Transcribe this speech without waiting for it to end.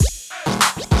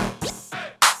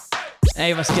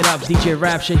Ey, was geht ab? DJ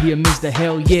Rapture hier, Mr.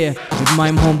 Hell Yeah, mit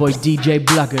meinem Homeboy DJ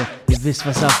Plagge. Ihr wisst,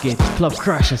 was abgeht. Club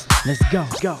Crushes, let's go,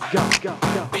 go, go, go,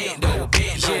 go. Bend over,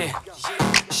 yeah.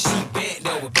 She bent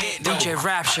over, DJ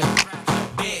Rapture.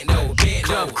 Bend over,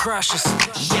 Club Crushes.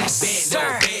 Yes,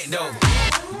 sir. Bend over,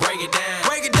 break it down,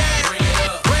 break it down. Bring it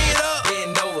up, bring it up.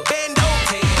 Bend over, bend over.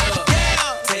 Tear it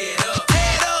up, tear it up, tear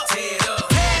it up, tear it up,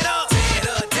 tear it up, tear it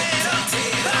up, tear it up, tear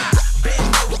it up.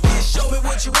 Bend over, bitch, show me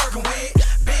what you working with.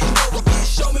 Bend over, bitch,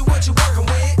 show me what you working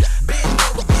with. Bend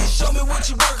over, bitch, show me what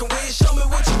you working with. Show me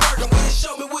what you working with.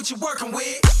 Show me what you working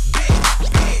with.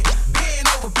 Bend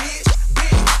over, bitch.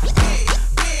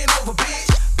 Bend over, bitch.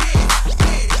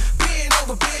 Bend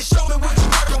over, bitch. Show me what you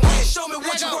working with. Show me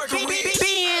what you working with.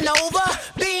 Bend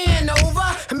over,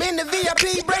 I'm in the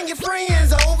VIP, bring your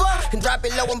friends over. And drop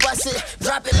it low and bust it,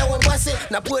 drop it low and bust it.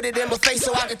 Now put it in my face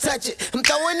so I can touch it. I'm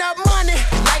throwing up money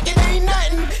like it ain't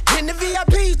nothing. In the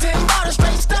VIP, 10 bottles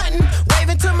straight stunting.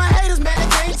 Waving to my haters, man, they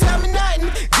can't tell me nothing.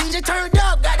 DJ turned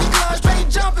up, got the club straight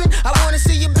jumping. I wanna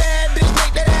see you bad bitch,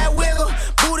 make that ass wiggle.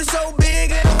 Booty so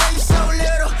big and the waist so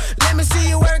little. Let me see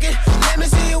you work it, let me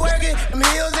see you work it. Them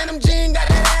heels and them jeans got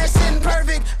that ass sitting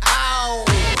perfect. Ow.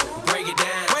 Break it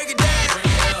down, break it down.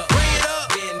 Bring it up, bring it up.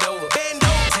 Bend over, bend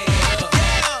over. Tear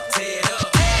it up, tear it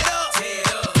up, tear it up, tear it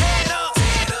up, tear it up,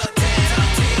 tear it up, tear it up,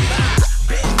 tear it up.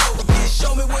 Bend over, bitch,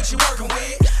 show me what you working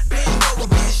with. Bend over,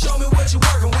 bitch, show me what you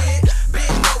working with.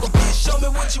 Bend over, bitch, show me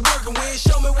what you working with.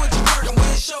 Show me what you working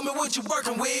with. Show me what you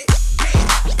working with.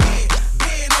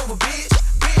 Bend over, bitch.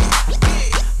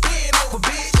 Bend over,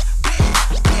 bitch.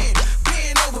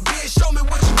 Bend over, bitch. Show me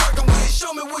what you working with.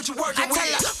 Show me what you working with. I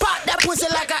tell her, pop that pussy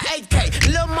like a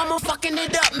 8K. Lil' mama fucking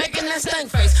it up, making that stank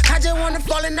face. I just wanna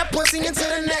fall in that pussy until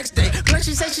the next day. When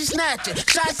she say she snatching,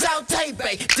 shots out tape,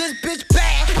 babe. This bitch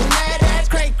bad, and that ass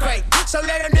cray. So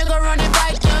let a nigga run it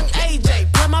like young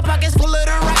AJ. Put my pockets full of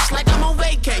the racks like I'm on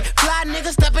vacay. Fly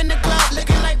nigga step in the club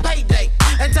looking like payday.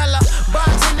 And tell her,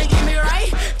 bartender get me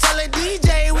right. Tell her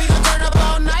DJ, we gon' turn up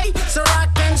all night. So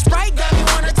rock and Sprite got me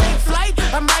wanna take flight.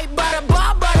 I might buy the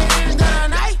bar, but it ain't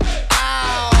done night.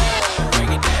 Ow. Break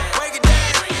it down, break it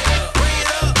down. Bring it up, bring it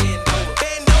up. Bend over,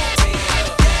 bend over.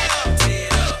 Tear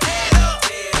it up, tear it up,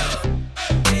 tear it up, tear it up, tear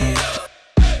it up, tear it up,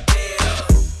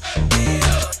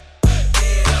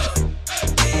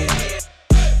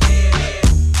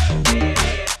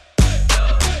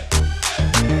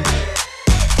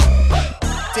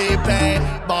 T-Pain,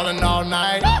 ballin' all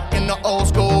night. In the old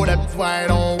school, that's white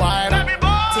on white.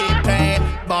 T-Pain,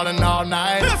 ballin' all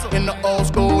night. In the old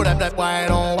school, that's white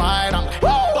on white. I'm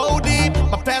so deep,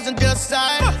 my passenger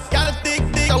side. Got a thick,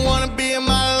 I wanna be in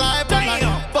my life. I'm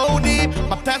like, so deep,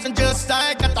 my passenger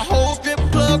side. Got the whole strip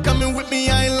club coming with me,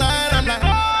 I ain't lying. I'm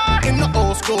like, in the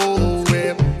old school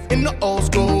whip, in the old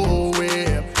school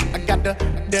whip. I got the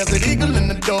Desert Eagle in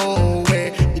the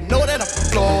doorway. You know that I'm from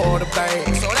Florida,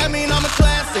 babe. So that mean I'm a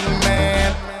classic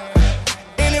man.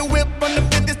 Any whip from the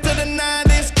 50s to the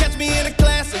 90s, catch me in a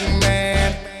classic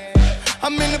man.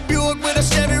 I'm in the Buick with a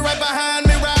Chevy right behind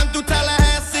me, riding through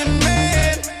Tallahassee,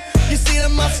 man. You see the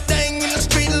Mustang in the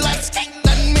street like skate,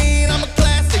 that mean I'm a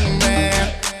classic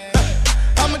man.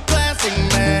 I'm a classic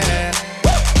man.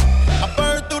 I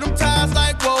burn through them tires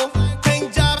like whoa.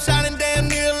 Paint job shining damn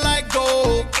near like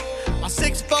gold. My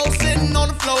 6'4" sitting on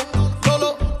the floor.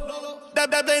 Lolo,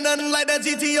 that ain't nothing like that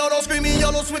GTO. Don't screaming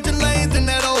YOLO, switching lanes in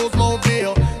that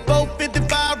Oldsmobile.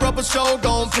 455 rubber show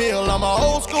gon' feel. I'm a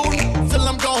old school till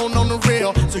I'm gone on the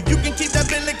real. So you can keep that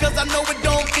Bentley cause I know it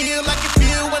don't feel like it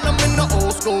feel when I'm in the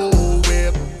old school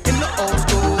whip. In the old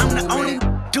school I'm the only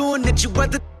doing it, you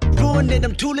other ruin it.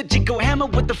 I'm too legit, go hammer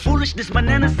with the foolishness. My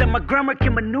nana said my grammar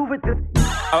can maneuver this.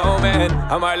 Oh man,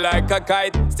 I'm high like a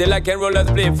kite. Still I can roll a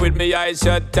spliff with me eyes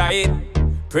shut tight.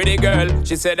 Pretty girl,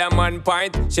 she said I'm on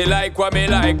point. She like what me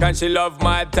like and she love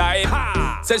my type.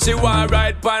 Said she want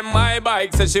ride on my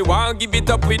bike. Said she want give it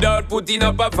up without putting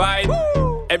up a fight.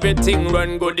 Woo! Everything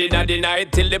run good in the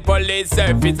night till the police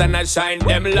surface and I shine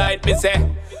them light. Me say,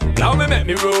 now me make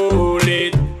me roll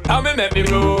it. Now me make me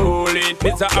roll it,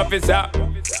 Mr. Officer.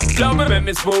 Love me make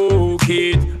me smoke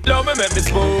it. Love me make me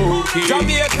smoke it.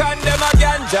 Jamaican them a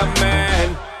ganja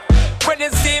man. When you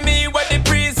see me with the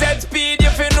preset speed, you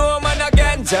feel no man a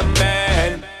ganja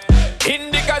man.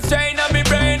 Indica strain on me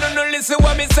brain, no listen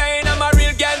what me saying. I'm a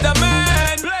real ganja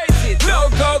man. No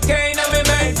cocaine on me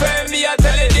main friend. Me a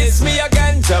tell you this, me a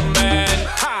ganja man.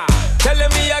 Telling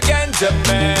me a ganja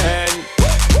man.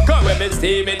 Come when me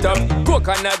steam it up.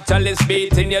 Coconut chalice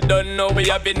beating, you don't know we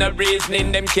have been a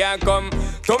reasoning. Them can't come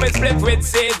So me split with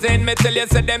season. Me tell you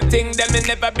say them thing them me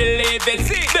never believe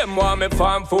it. Them want me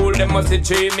farm fool, them must be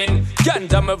dreaming.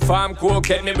 Ganja me farm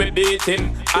cocaine, me will beat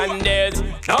him. And there's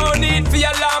no need for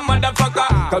your law,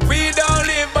 motherfucker. Cause we don't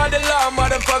live by the law,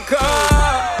 motherfucker.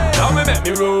 Now me make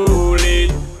me rule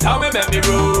it. Now me make me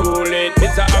rule it.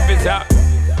 Mr. Officer.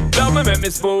 Now me make me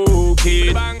spook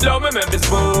it. Now me make me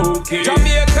spook it.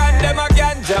 Jamaican, them a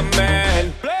ganja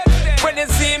man. When you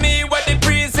see me with the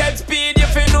preset speed, you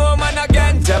feel no man a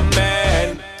ganja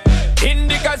man.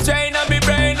 Indica strain on me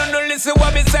brain, and don't listen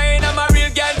what me saying, I'm a real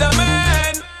ganja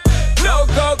man. No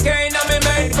cocaine on me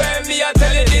main friend, me a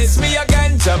tell you this, me a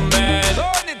ganja man.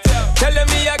 Telling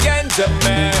me a ganja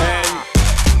man.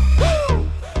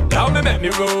 Now me make me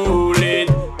roll it,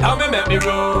 now me make me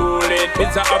roll it,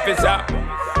 Mr. Officer.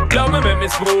 Now me make me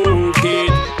smoke it,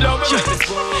 now me make me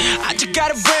smoke it. I just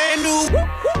got a brand new.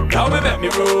 Now me make me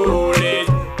roll it,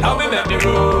 now me make me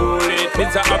roll it,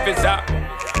 Mr. Officer.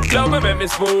 Now me make me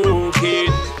smoke it,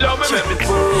 now me make me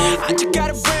smoke it. I just got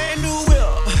a brand new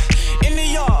whip in the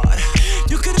yard.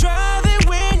 You can drive it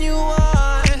when you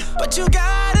want, but you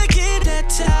gotta keep that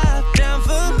top down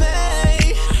for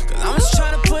me. Cause I'm just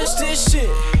tryna push this shit,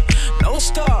 no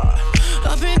stop,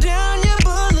 up and down your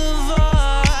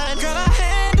boulevard. Girl, I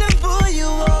had to pull you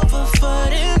over for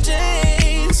them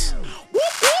jeans.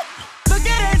 Look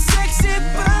at that sexy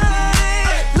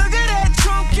body, look at that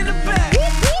trunk in the back.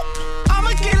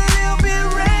 I'ma get a little bit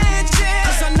ratchet,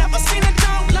 cause I never seen a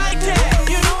dog like that.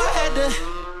 You know I had to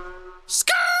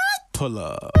skirt, pull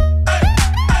up.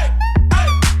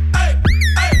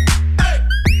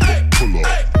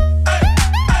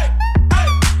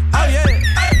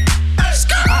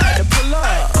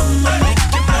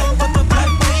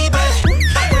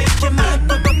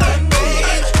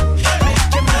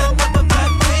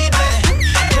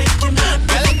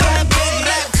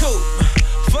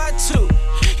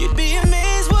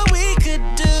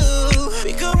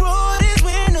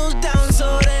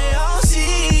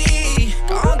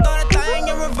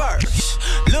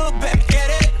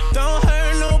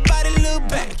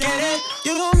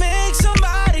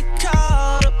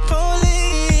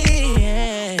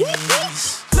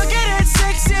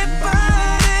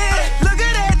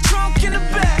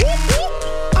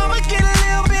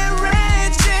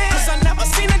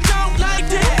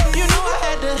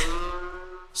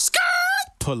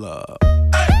 Pull up.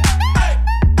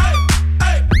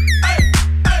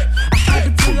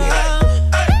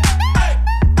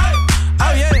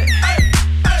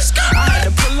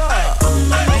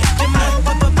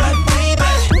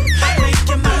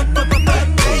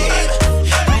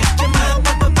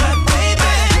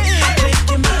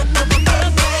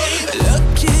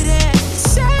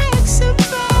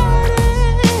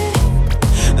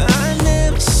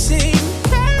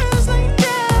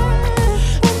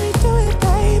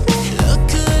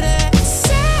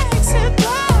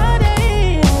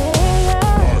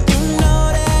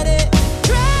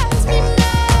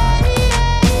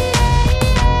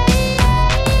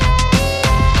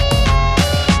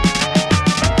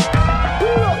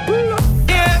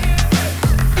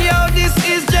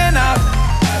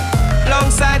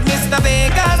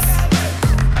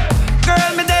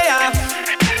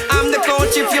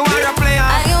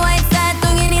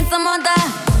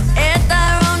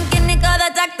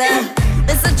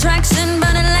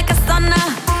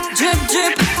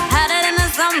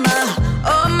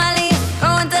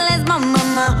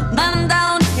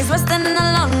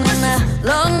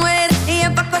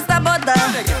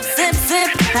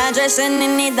 Hydration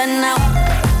and need that now.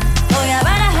 Oh, you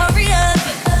better hurry up.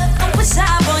 Don't push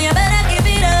out, boy, you better give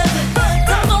it up.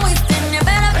 Don't go wasting, you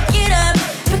better pick it up.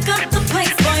 Pick up the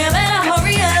pace, boy, you better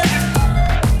hurry up.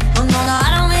 Oh, no, no, I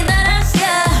don't mean that ass,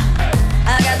 yeah.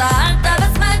 I got the heart of a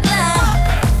smuggler.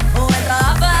 With the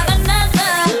heart of a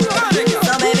nutter.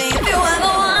 So, baby, if you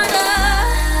ever wonder,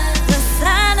 the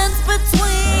silence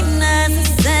between us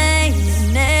is saying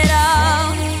it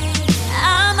all.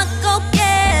 I'ma go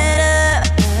get her.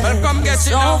 Come get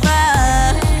So far,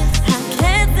 I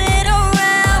can't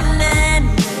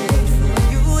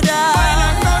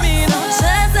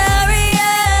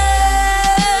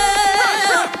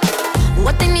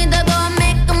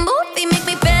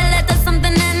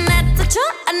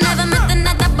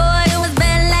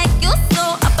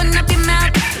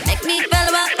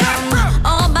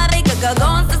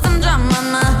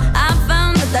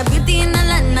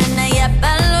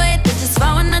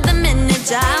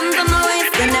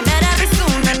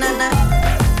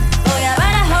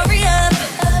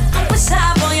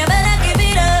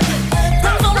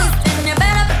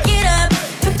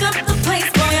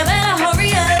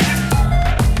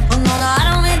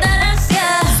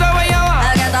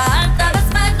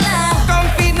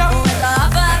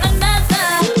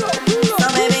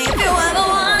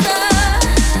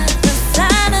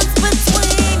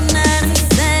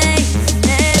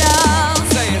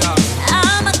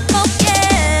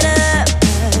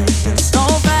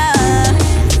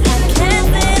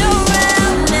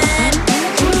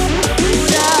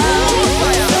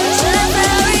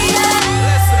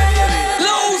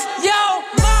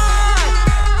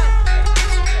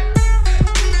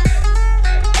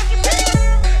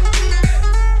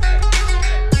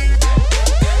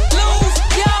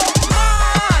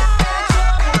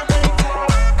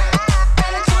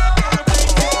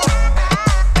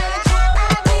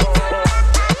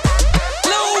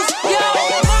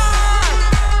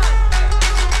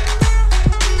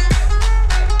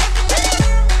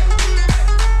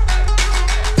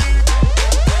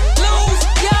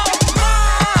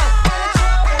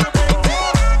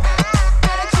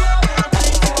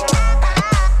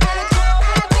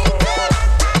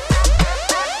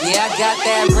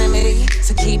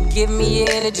give me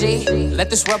energy. Let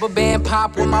this rubber band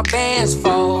pop when my bands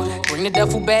fold. Bring the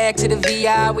duffel bag to the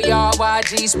VI, we all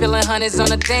YG, spilling hundreds on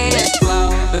the dance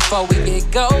floor. Before we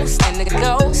get ghost and the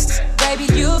ghosts, baby,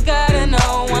 you gotta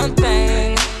know one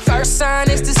thing. First sign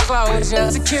is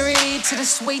disclosure. Security to the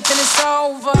suite, then it's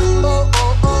over. Oh,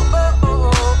 oh, oh, oh,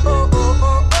 oh, oh, oh,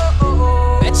 oh,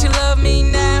 oh, oh. Bet you love me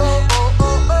now. Oh, oh,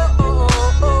 oh, oh,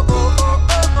 oh, oh,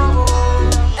 oh, oh.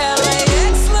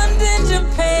 LAX, London,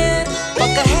 Japan.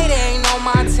 Fuck a hater, ain't on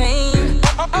my team.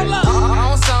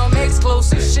 On some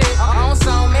exclusive shit. On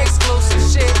some exclusive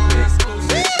shit.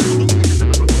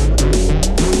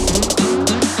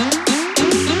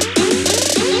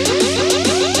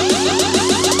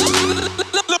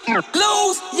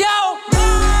 Lose your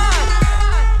mind.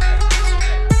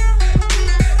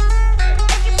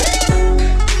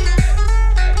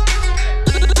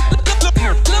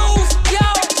 Lose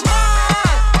your mind.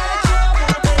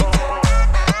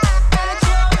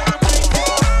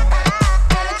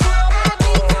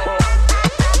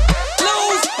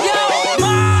 Lose your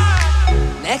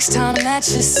mind. Next time that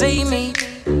you see me,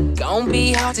 gon'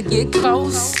 be hard to get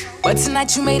close. But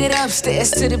tonight you made it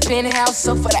upstairs to the penthouse,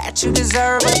 so for that you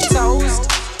deserve a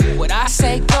toast. What I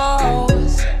say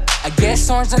goes, I guess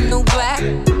orange the new black.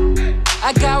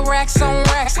 I got racks on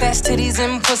racks, that's titties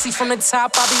and pussy from the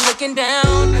top, I be looking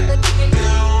down.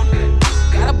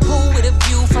 Got a pool with a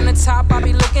view from the top, I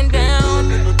be looking down.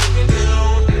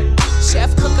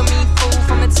 Chef cooking me food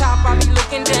from the top, I be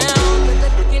looking down.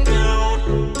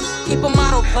 Keep a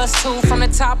model +2 from the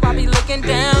top, I be looking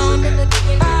down.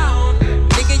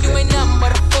 Nigga, you ain't nothing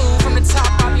but a fool from the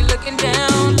top, I be looking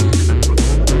down.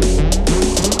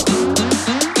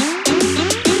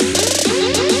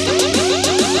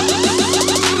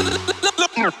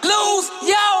 Lose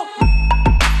yo.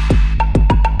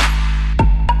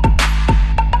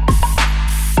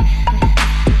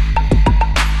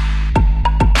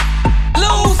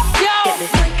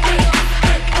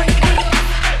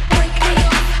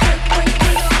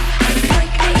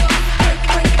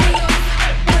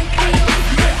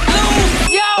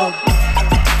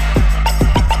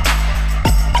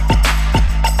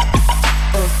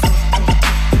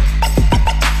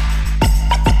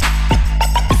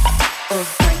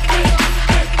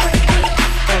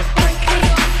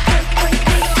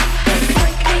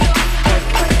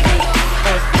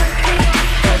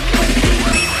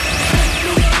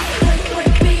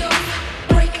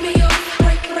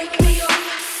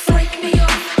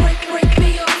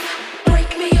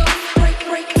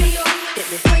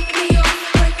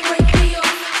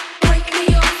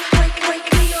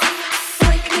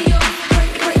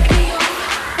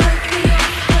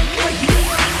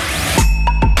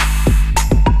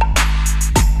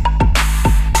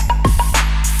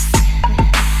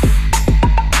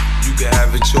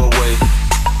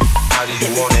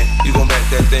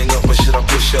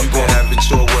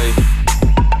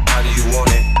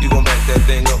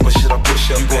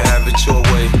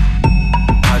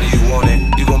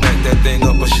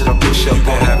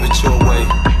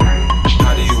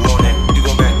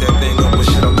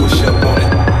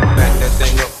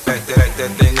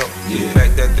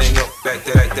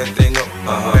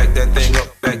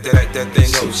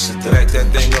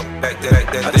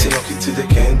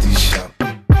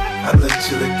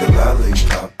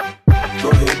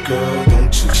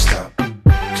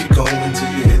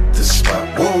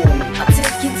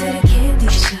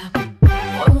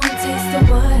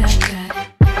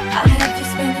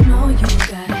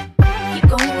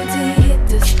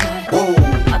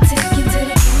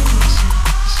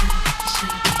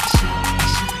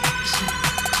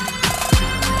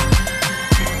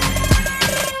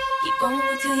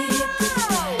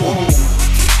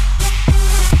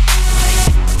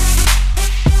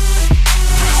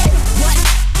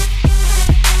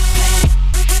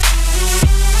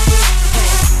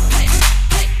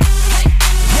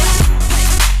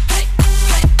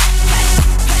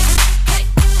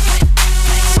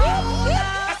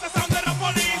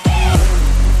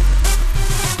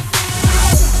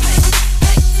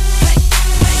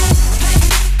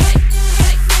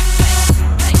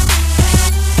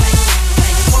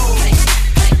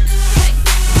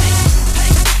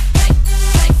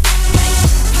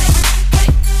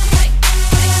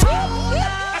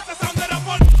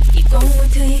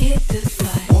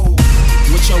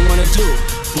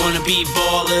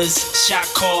 Shot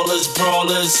callers,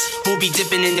 brawlers, who be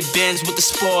dipping in the Benz with the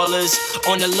spoilers.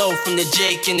 On the low from the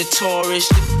Jake and the Taurus,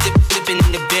 dipping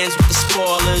in the Benz with the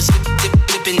spoilers.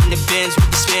 Dipping in the Benz with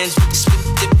the spins,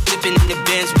 dipping in the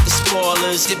Benz with the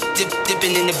spoilers.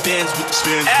 Dipping in the Benz with the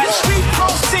spins. As we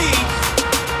proceed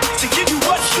to give you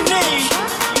what you need,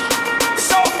 it's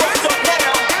all wrapped up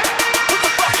now.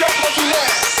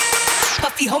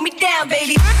 wifey, hold me down,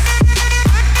 baby.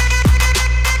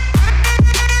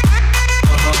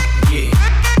 Yeah.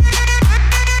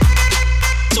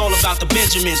 It's all about the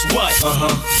Benjamins, what?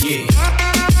 Yeah.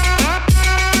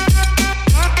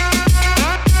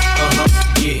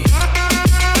 Yeah.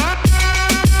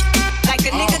 Like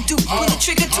a nigga do, pull the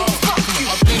trigger to fuck you.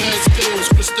 My big head skills,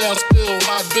 crystal still,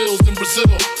 hot bills in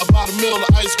Brazil. About a meal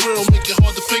of ice grill, make it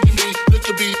hard to figure me.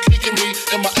 Liquor be kicking me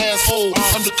in my asshole.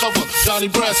 Undercover, Johnny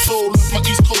Brassfold. Left my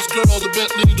East Coast girl, the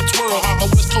Bentley, the twirl. My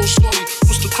West Coast shorty,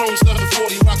 push the chrome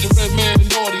 740, rockin' red man and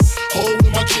naughty. Hole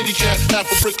with my kitty cat, half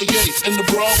a brick of yay. In the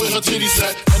bra with her titties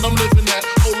at, and I'm living that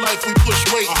whole life we push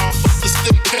weight. Fuck the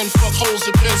stick, pen, fuck holes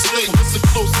in Penn State. Listen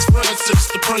closest Francis,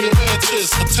 the praying mantis.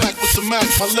 Attack with the Mac,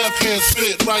 my left hand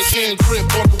spit, right hand grip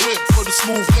on the whip for the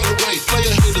smooth getaway.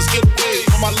 Player hitters get away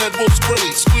on my lead wolf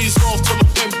spray. Squeeze off till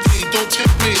I'm empty, don't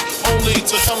tempt me. Only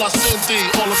to hell I send thee.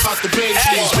 All about the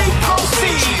Benjis, all about the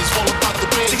Benjis, all about the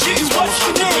Benjis, all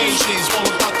about the Benjis, all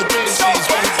about the Benjis,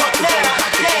 all about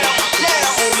the Benjis.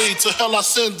 Only to hell I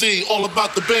send thee. All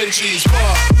about the Benjis.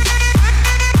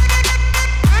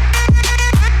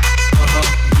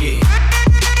 Yeah.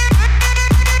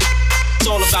 It's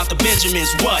all about the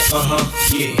Benjamins, what?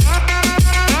 Yeah.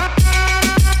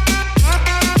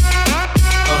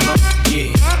 Yeah.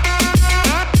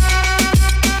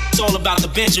 It's all about the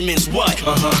Benjamins, what?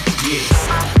 Yeah.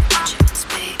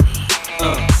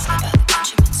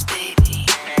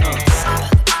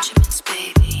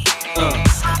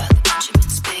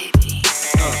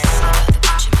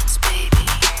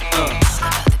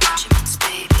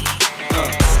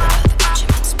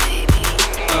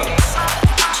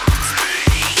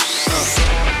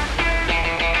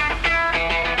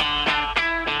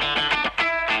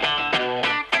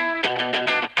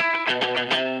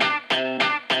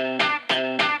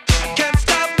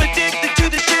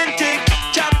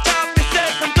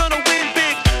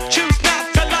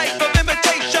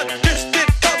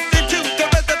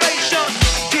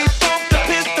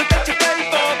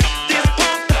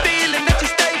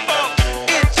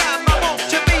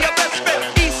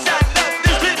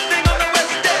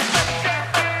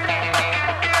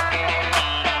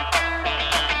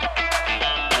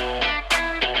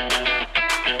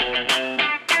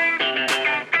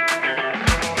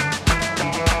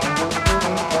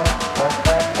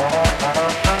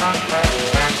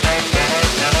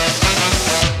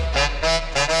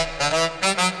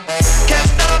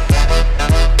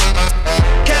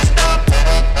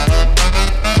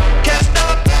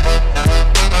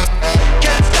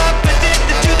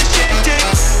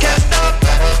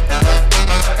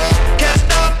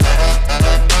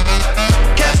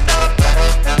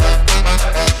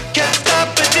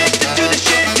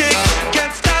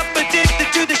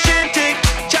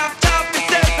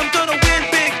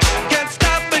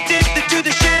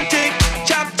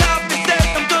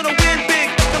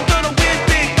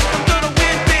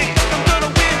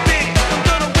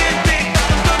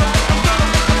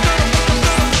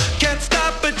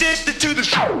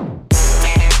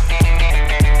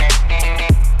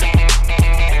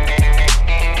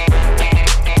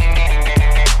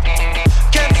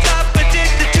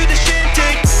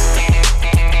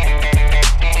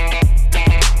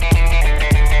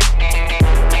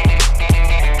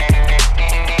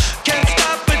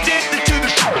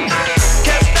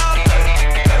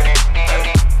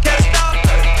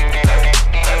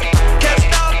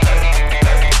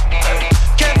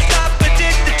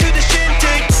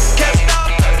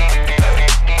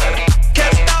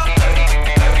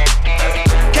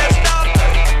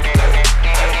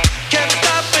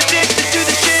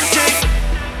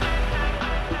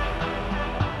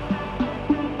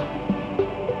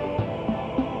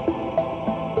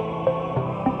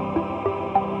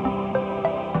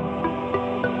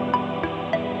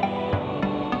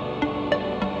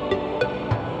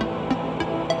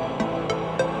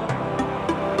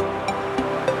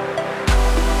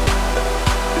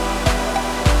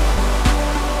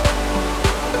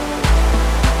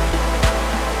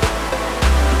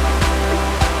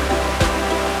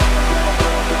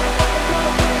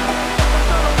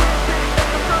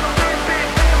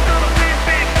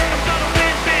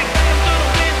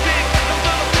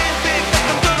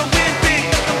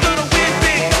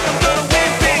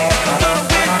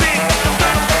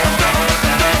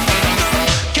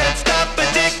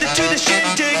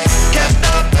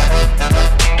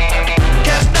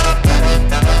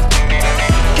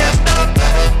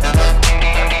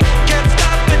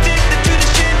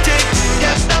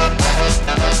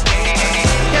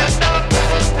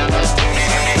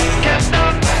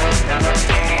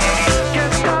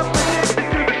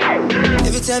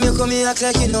 Time you come here act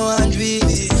like you know and we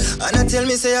And I tell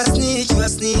me say I sneak, you a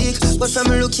sneak. But from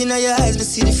looking at your eyes, me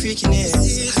see the freakiness.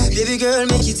 Baby girl,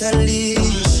 make it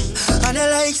unleash. And I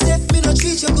like say me no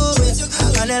treat you good.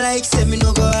 And I like say me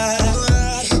no go hard.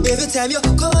 Every time you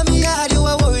come on me yard, you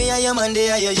a worry and your man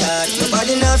there at your yard.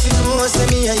 Nobody nothing know, say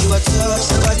me and you a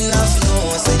touch. Nobody nothing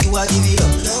know, say you a give it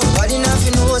up. Nobody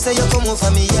nothing know, say you come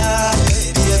over me yard.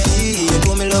 Baby, you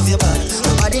know me love your body.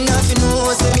 Nobody nothing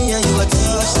know, say me and you a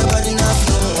touch. Nobody nothing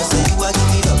know, say you a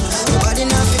give it up. Nobody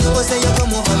nothing know, say you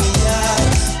come over me yard.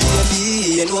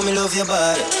 Baby, you know me love your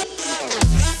body.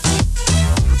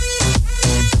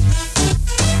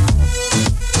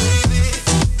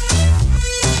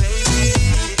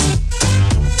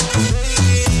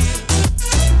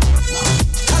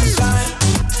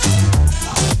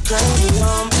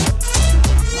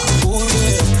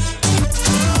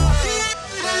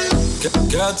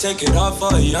 Girl, take it off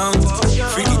for a young.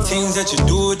 Freaky things that you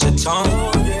do with your tongue.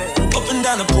 Up and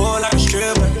down the pole like a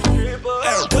stripper.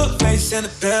 Good face in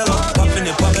the pillow. Popping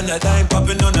that thing,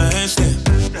 popping on the handstand.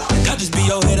 I'll just be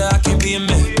your hitter, I can't be a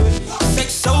man.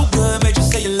 Sex so good, made you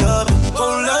say you love it.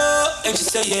 Hold up, and you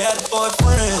say you had a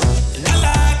boyfriend. And I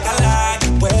like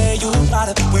the way you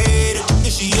ride the way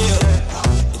that she is.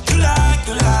 You like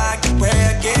the way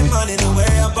I get money, the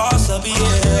way I boss up,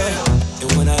 yeah.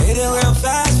 And when I hit it real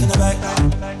fast in the back,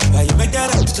 why you make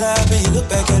that ass clap and you look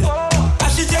back at it? I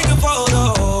should take a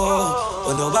photo,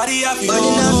 but nobody I feel. Nobody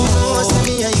nothing know, say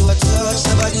me and you a touch.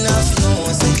 Nobody nothing know,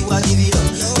 say you a give it up.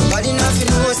 Nobody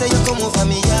nothing know, say you come over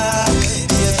me yard.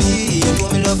 Baby, you know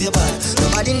me love your body.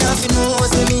 Nobody nothing know,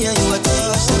 say me and you a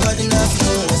touch. Nobody nothing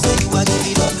know, say you a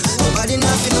give it up. Nobody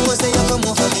nothing know, say you come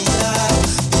over me yard.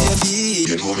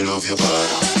 Baby, you know me love your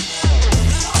body.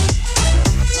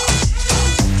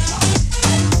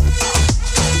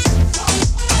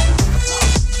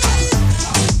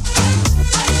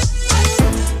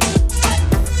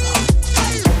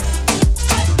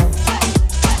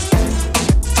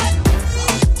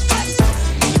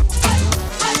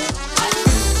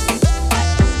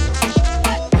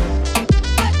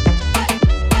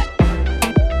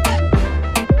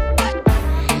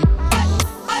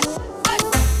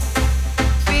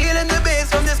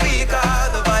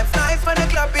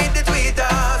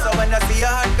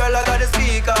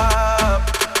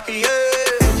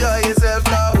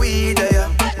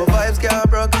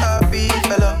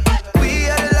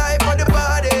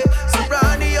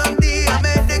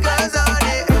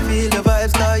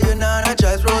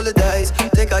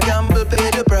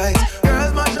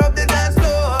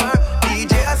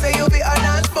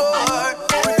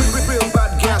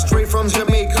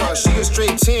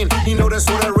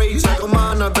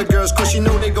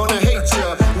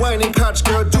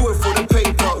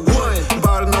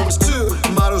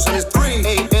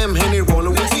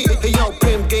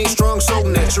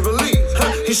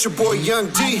 It's your boy Young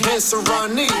D,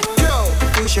 Hanserani. Yo!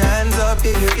 Push your hands up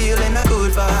if you're feeling a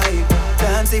good vibe.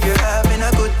 Dance if you're having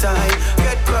a good time.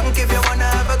 Get drunk if you wanna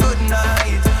have a good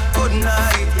night. Good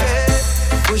night, yeah.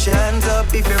 Push your hands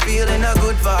up if you're feeling a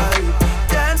good vibe.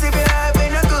 Dance if you're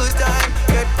having a good time.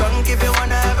 Get drunk if you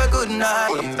wanna have a good night.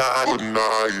 Good night, good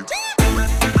night.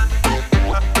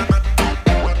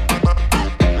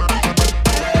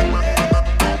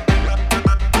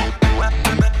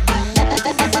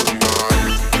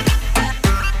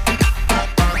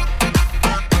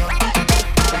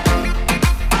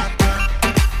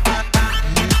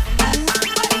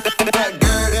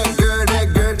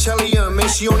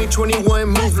 She only 21,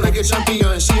 move like a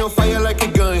champion. She on fire like a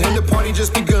gun, and the party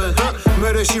just begun.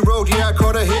 Murder she wrote, yeah, I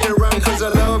caught her hit and run. Cause I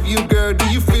love you, girl, do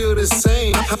you feel the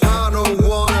same? I don't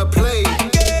wanna play.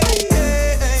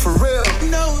 For real,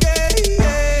 no.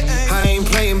 I ain't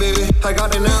playing, baby. I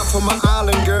got an eye for my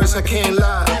island girls, I can't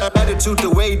lie. Attitude, the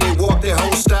way they walk, their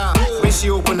whole style. When she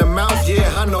open her mouth,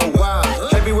 yeah, I know why.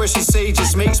 Everywhere she say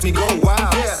just makes me go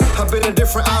wild. Yeah, I've been in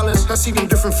different islands, I see them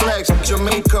different flags.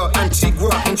 Jamaica, Antigua,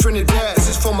 and Trinidad. This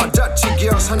is for my Dutchy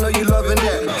girls, I know you loving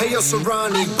that. Hey yo,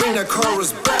 Serrani, bring that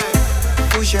chorus back.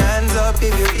 Push your hands up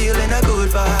if you're feeling a good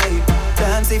vibe.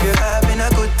 Dance if you're having a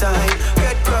good time.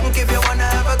 Get drunk if you wanna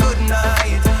have a good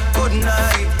night. Good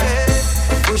night, yeah.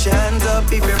 Push your hands up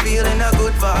if you're feeling a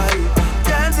good vibe.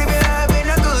 Dance if you're having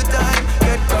a good time.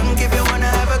 Get drunk if you wanna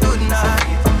have a good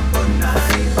night. Good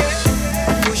night,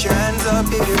 yeah. Push your hands up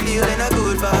if you're feeling a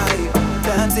good vibe.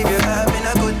 Dance if you're having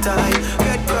a good time.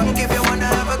 Get drunk if you wanna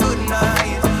have a good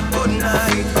night. Good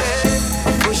night,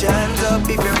 yeah. Push your hands up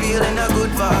if you're feeling a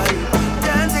good vibe.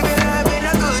 Dance if you're having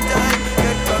a good time.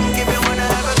 Get drunk if you wanna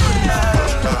have a good night.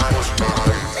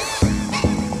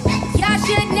 Y'all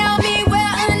should know me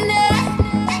well enough.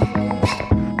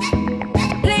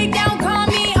 Lay down, call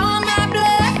me on my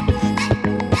blood.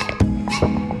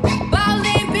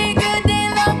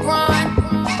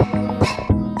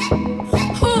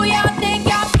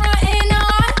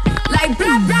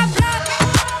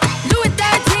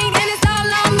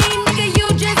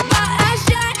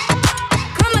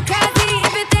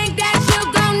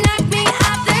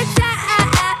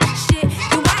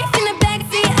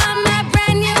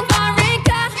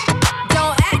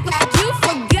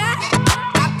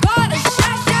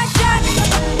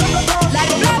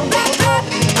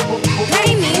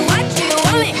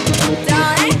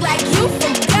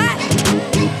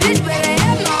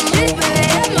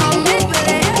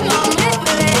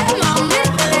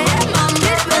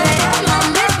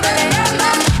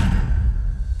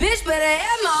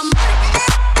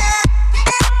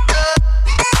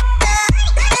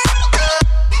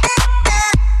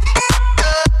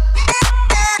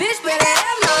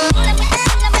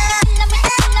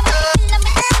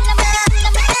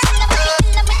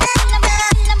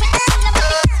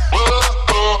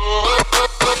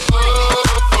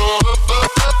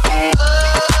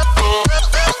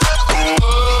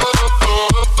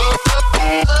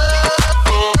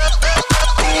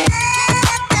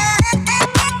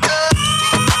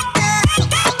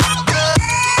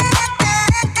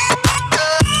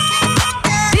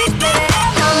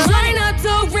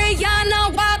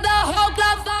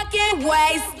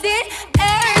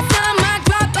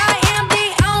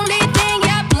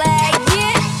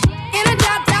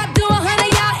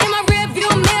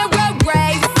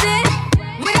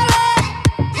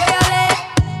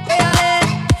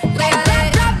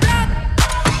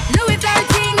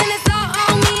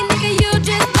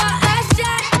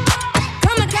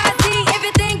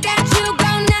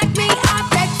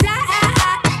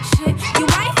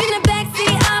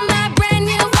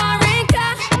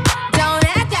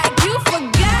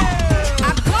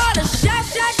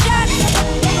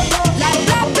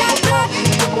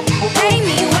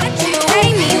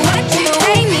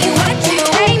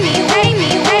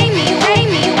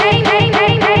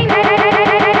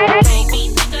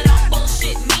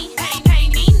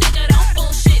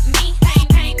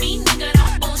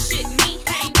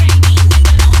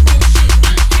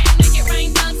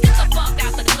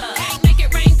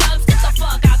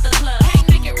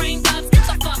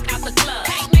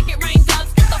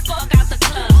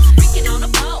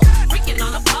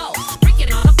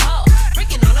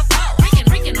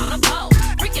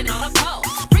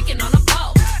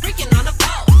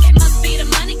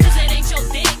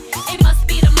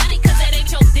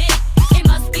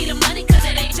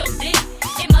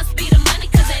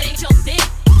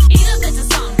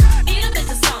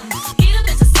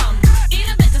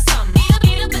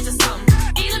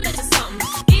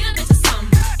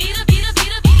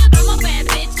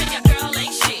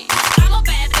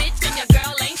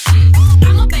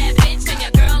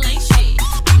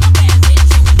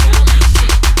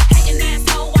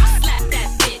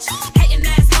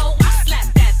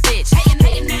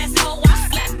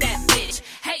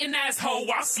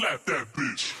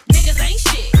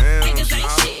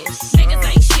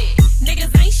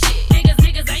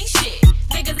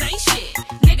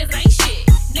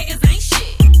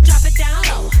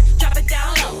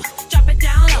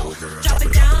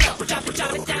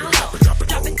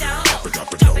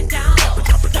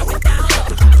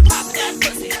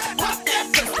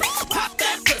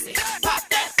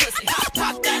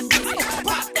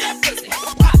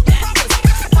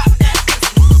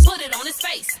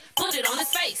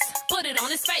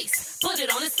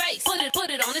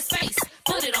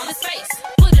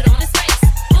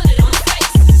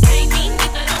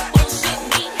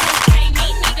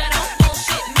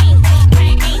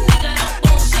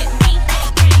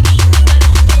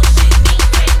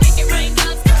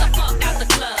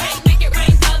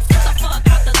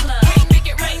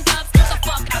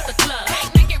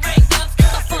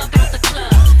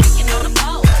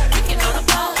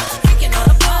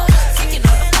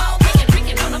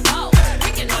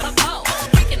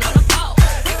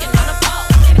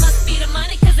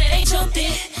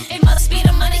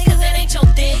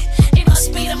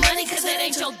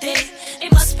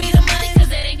 It must